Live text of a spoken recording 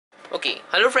Okay,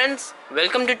 hello friends,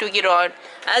 welcome to TWRP.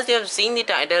 As you have seen the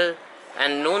title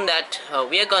and known that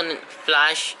we are gonna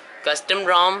flash custom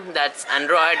ROM, that's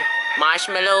Android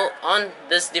Marshmallow, on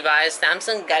this device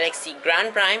Samsung Galaxy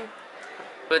Grand Prime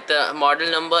with the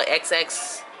model number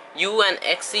XXU and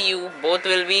XCU. Both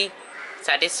will be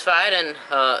satisfied, and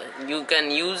you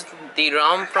can use the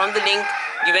ROM from the link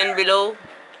given below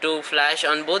to flash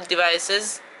on both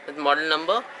devices with model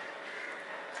number.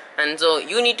 And so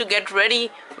you need to get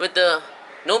ready with the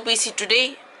no PC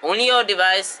today, only your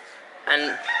device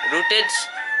and rooted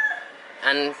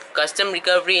and custom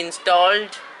recovery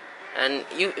installed. And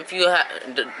if you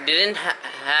didn't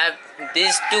have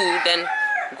these two, then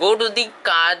go to the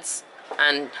cards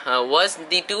and watch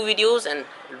the two videos and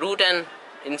root and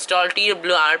install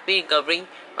TWRP recovery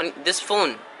on this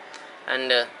phone,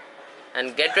 and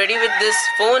get ready with this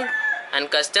phone and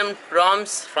custom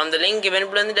ROMs from the link given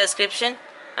below in the description.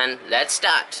 And let's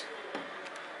start.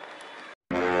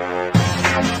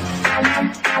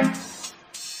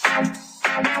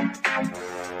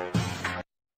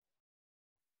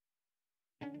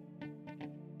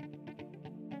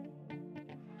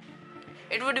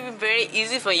 It would be very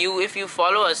easy for you if you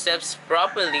follow our steps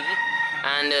properly,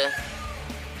 and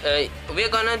we're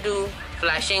gonna do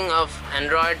flashing of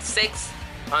Android 6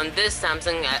 on this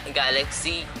Samsung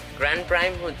Galaxy Grand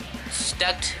Prime who's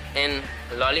stuck in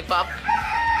Lollipop.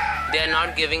 They are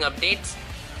not giving updates,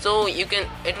 so it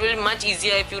will be much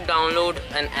easier if you download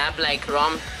an app like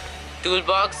ROM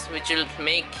Toolbox, which will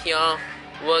make your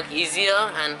work easier,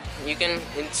 and you can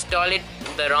install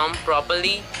the ROM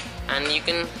properly, and you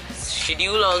can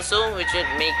schedule also, which will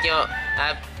make your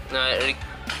app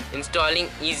installing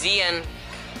easy. And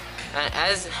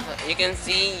as you can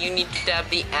see, you need to tap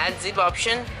the add zip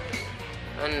option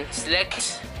and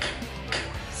select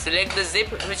the zip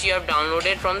which you have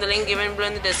downloaded from the link given below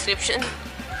in the description,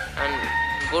 and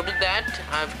go to that.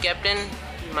 I've kept in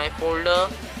my folder,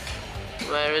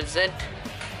 where is it,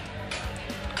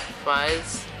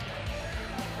 files,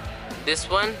 this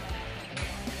one,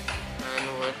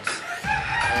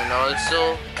 and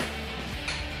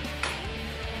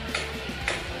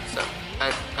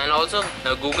also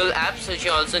Google apps, which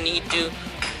you also need to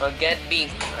get the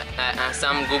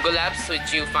some Google apps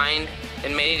which you find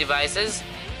in many devices.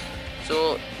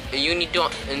 So you need to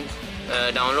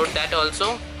download that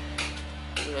also.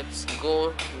 Let's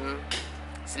go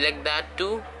select that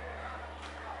too,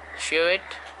 show it,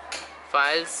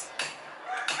 files,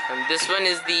 and this one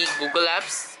is the Google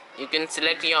apps. You can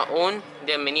select your own,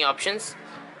 there are many options.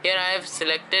 Here I have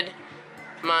selected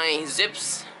my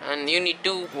zips, and you need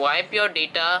to wipe your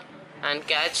data and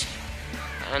cache,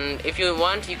 and if you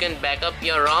want you can back up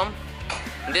your ROM.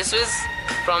 This is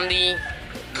from the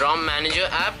ROM manager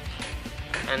app,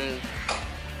 and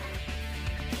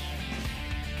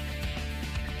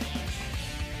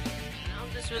now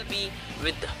this will be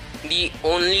with the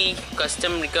only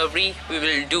custom recovery we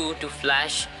will do to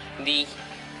flash the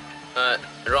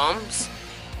ROMs,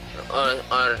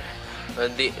 or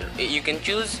you can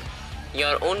choose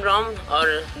your own ROM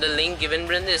or the link given in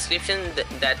the description.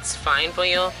 That's fine for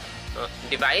your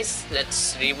device.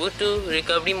 Let's reboot to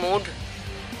recovery mode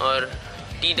or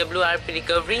TWRP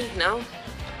recovery now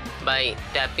by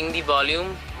tapping the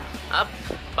volume up,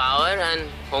 power and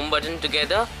home button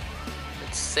together.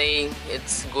 Let's say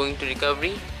it's going to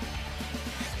recovery.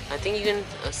 I think you can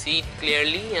see it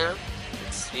clearly.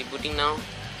 It's rebooting now.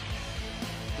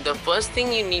 The first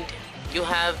thing you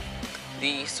have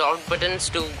the soft buttons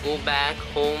to go back,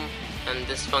 home, and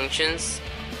this functions.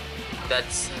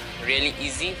 That's really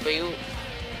easy for you.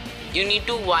 You need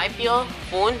to wipe your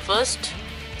phone first,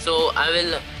 so I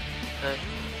will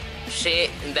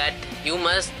say that you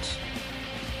must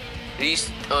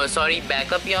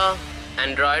back up your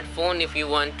Android phone if you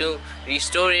want to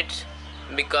restore it,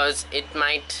 because it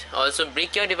might also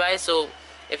break your device. So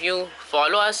if you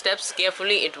follow our steps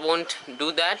carefully, it won't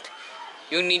do that.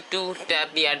 You need to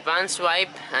tap the advanced wipe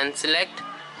and select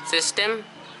system,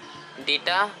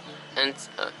 data, and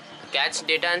cache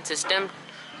data and system.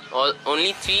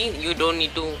 Only three. You don't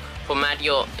need to format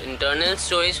your internal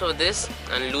storage for this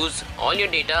and lose all your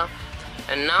data.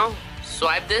 And now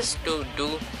swipe this to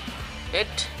do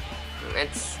it.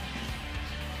 It's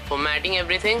formatting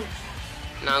everything.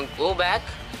 Now go back.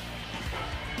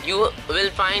 You will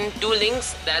find two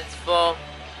links. That's for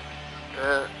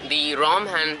the ROM,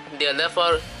 and the other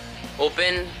for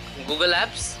open Google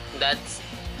apps. That's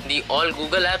the all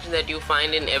Google apps that you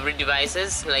find in every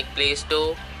devices, like Play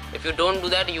Store. If you don't do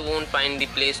that, you won't find the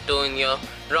Play Store in your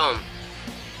ROM.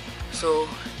 So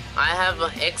I have a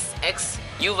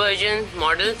XXU version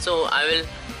model, so I will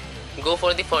go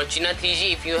for the Fortuna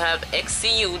 3G. If you have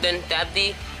XCU, then tap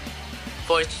the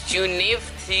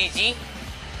fortunafz 3G.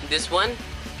 This one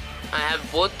I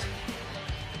have both.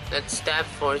 Let's tap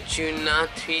Fortuna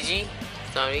 3G.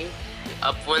 Sorry,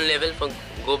 up one level for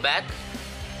go back.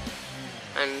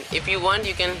 And if you want,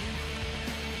 you can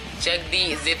check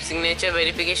the zip signature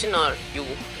verification, or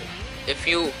if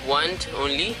you want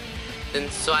only, then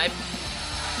swipe.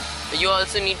 You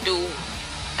also need to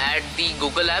add the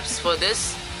Google Apps for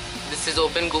this. This is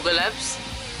open Google Apps.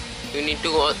 You need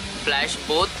to flash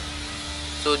both.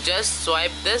 So just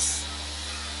swipe this.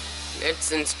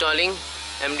 It's installing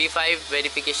MD5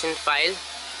 verification file.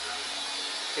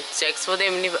 It checks for the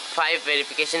MD5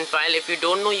 verification file. If you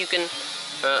don't know, you can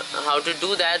how to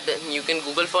do that, then you can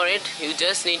Google for it. You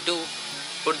just need to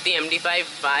put the MD5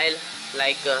 file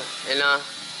like in a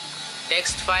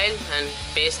text file and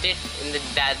paste it in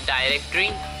that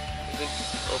directory.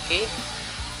 Okay,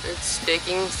 it's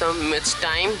taking some much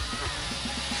time.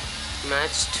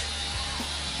 Matched.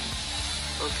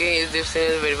 Okay, is this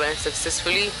verified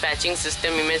successfully? Patching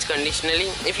system image conditionally.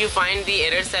 If you find the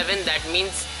error 7, that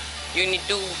means you need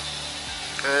to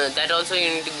that also you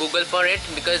need to Google for it,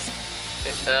 because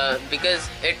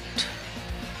it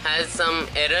has some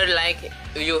error, like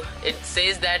it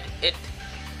says that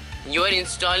you are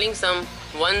installing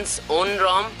one's own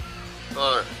ROM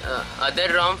or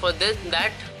other ROM for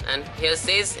that, and here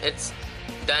says it's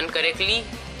done correctly,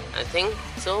 I think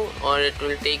so, or it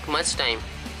will take much time.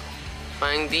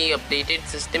 Find the updated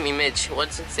system image.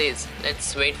 What's it says?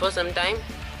 Let's wait for some time.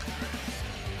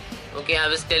 Okay, I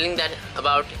was telling that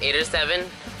about error 7.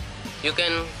 You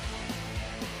can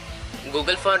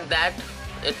Google for that.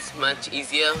 It's much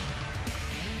easier.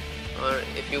 Or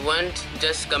if you want,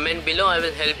 just comment below. I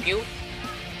will help you.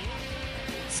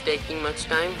 It's taking much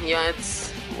time. Yeah,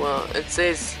 it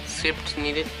says script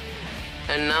needed.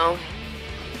 And now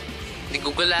the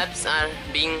Google Apps are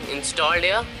being installed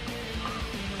here.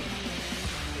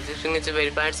 The signature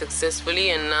verified successfully,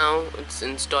 and now it's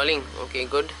installing. Okay,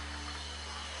 good.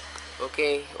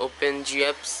 Okay, open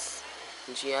GApps.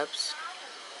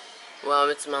 Wow,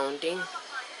 it's mounting.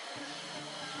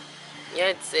 Yeah,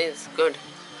 it says good.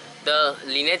 The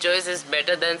Lineage OS is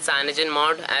better than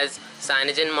CyanogenMod, as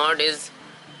CyanogenMod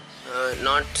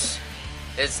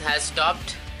has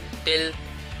stopped till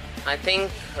I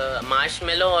think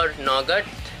Marshmallow or Nougat,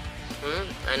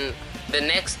 and the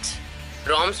next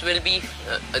ROMs will be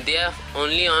they are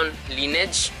only on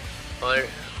Lineage, or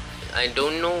I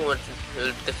don't know what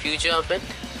the future of it.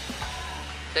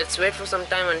 Let's wait for some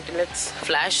time until it's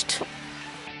flashed.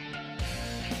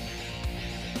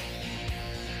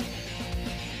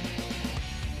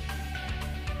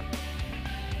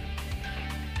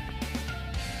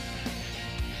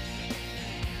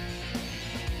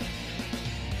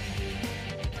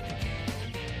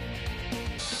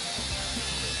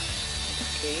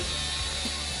 Okay.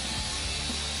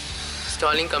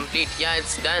 Installing complete. Yeah,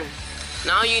 it's done.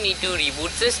 Now you need to reboot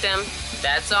system.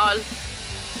 That's all.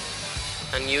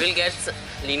 And you will get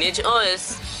Lineage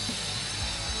OS.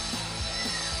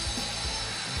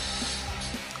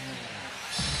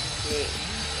 Okay.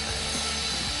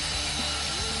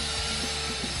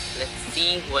 Let's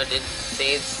see what it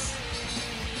says.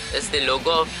 It's the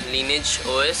logo of Lineage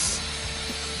OS.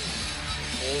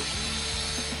 Okay.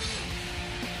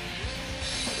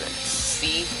 Let's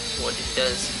see what it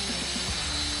does.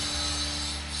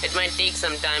 It might take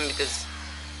some time because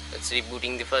it's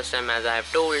rebooting the first time, as I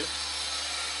have told.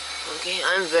 Okay,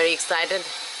 I'm very excited,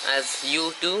 as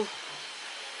you too.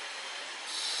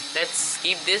 Let's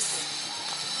keep this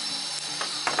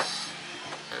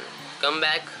and come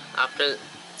back after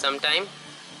some time.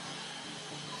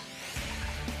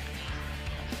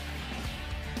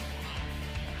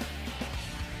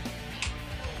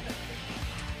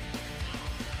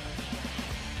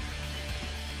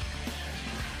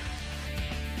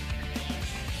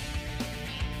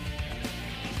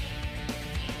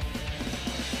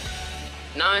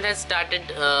 Now it has started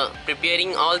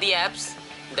preparing all the apps.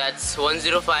 That's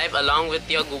 105 along with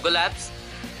your Google Apps.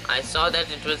 I saw that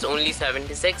it was only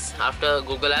 76. After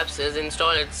Google Apps is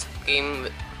installed, it came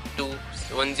to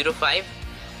 105.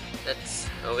 Let's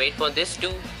wait for this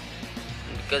too,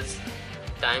 because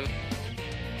time.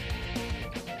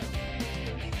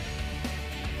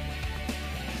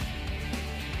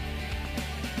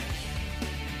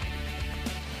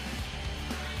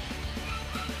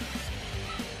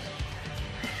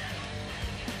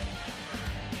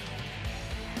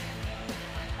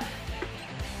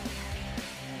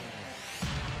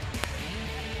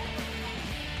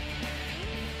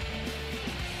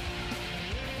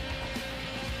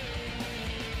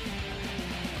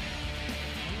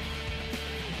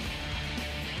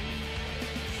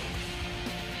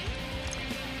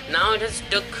 Now it has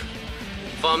took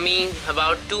for me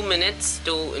about 2 minutes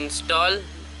to install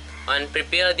and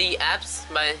prepare the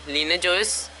apps by Lineage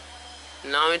OS.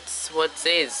 Now it's what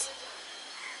says.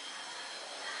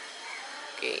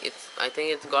 Okay, I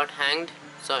think it's got hanged.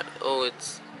 So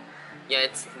it's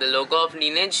the logo of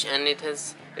Lineage and it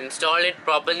has installed it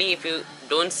properly. If you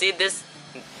don't see this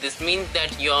means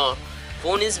that your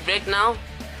phone is bricked now.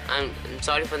 I'm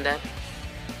sorry for that.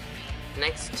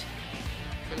 Next,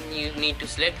 and you need to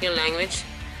select your language,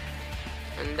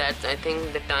 and that's I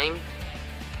think the time.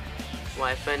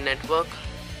 Wi-Fi network.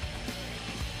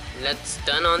 Let's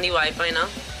turn on the Wi-Fi now.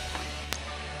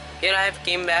 Here I have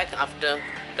came back after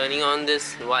turning on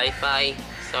this Wi-Fi.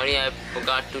 Sorry, I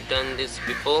forgot to turn this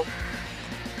before.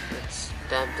 Let's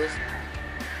tap this.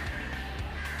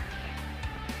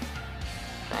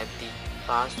 Type the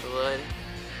password.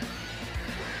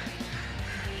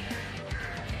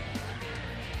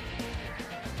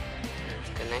 Let's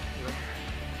connect now.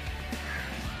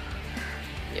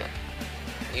 Yeah.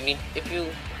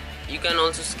 You can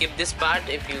also skip this part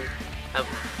if you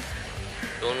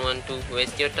don't want to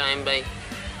waste your time by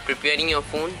preparing your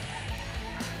phone.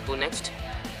 Go next.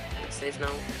 It says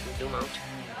now zoom out.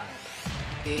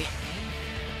 Okay.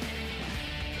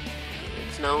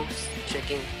 It's now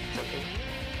checking something.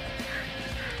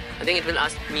 I think it will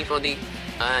ask me for the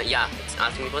it's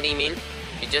asking me for the email.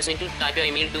 You just need to type your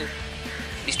email to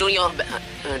restore your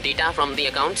data from the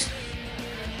accounts.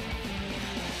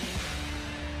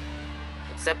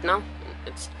 Accept now.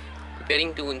 It's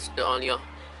preparing to install your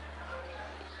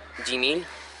Gmail.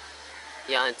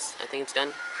 Yeah, I think it's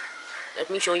done.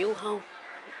 Let me show you how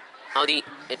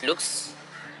it looks.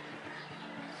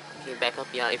 Okay, back up.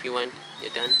 Yeah, if you want,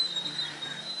 you're done.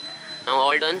 Now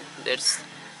all done. There's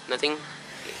nothing.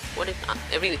 Okay, what if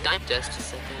every time? Just a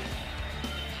second.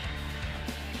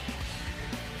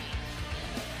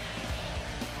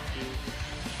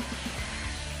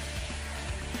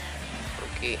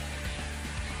 Okay.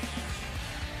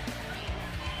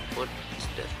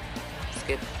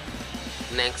 Skip.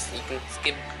 Next, you can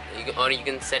skip, or you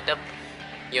can set up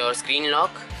your screen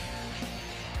lock.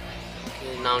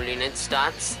 Okay, now Lineage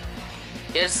starts.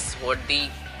 Here's what the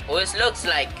OS looks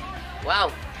like.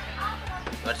 Wow.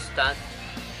 Let's start.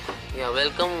 Yeah,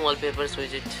 welcome wallpapers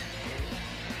widget.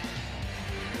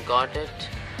 Got it.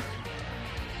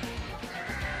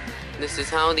 This is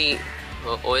how the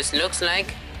OS looks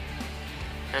like,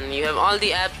 and you have all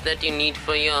the apps that you need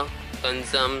for your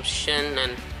consumption.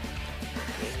 And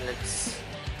okay, let's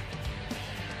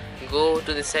go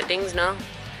to the settings now.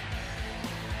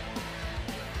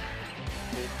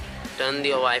 Turn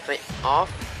the Wi-Fi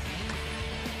off.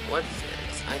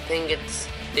 I think it's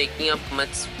taking up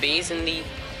much space in the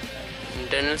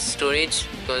internal storage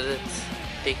because it's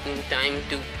taking time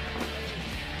to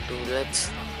let's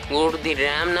go to the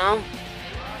RAM now.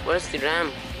 Where's the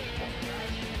RAM?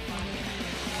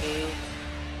 Okay,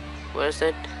 where's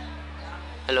it?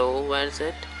 Hello, where's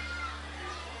it?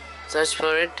 Search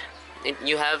for it.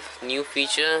 You have new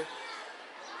feature.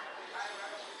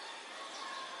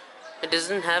 It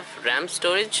doesn't have RAM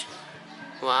storage.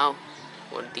 Wow,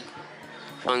 what the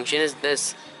function is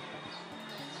this?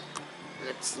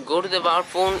 Let's go to the About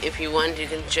phone. If you want, you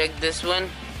can check this one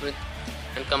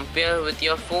and compare with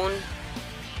your phone.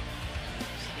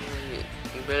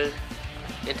 Well,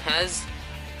 it has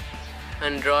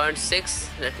Android 6.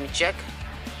 Let me check.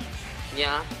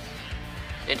 Yeah,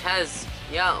 it has.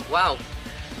 Yeah, wow.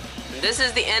 This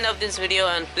is the end of this video,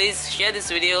 and please share this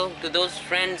video to those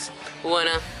friends who want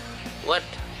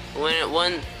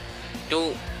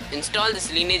to install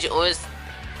this Lineage OS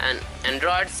and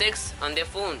Android 6 on their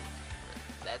phone.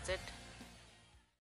 That's it.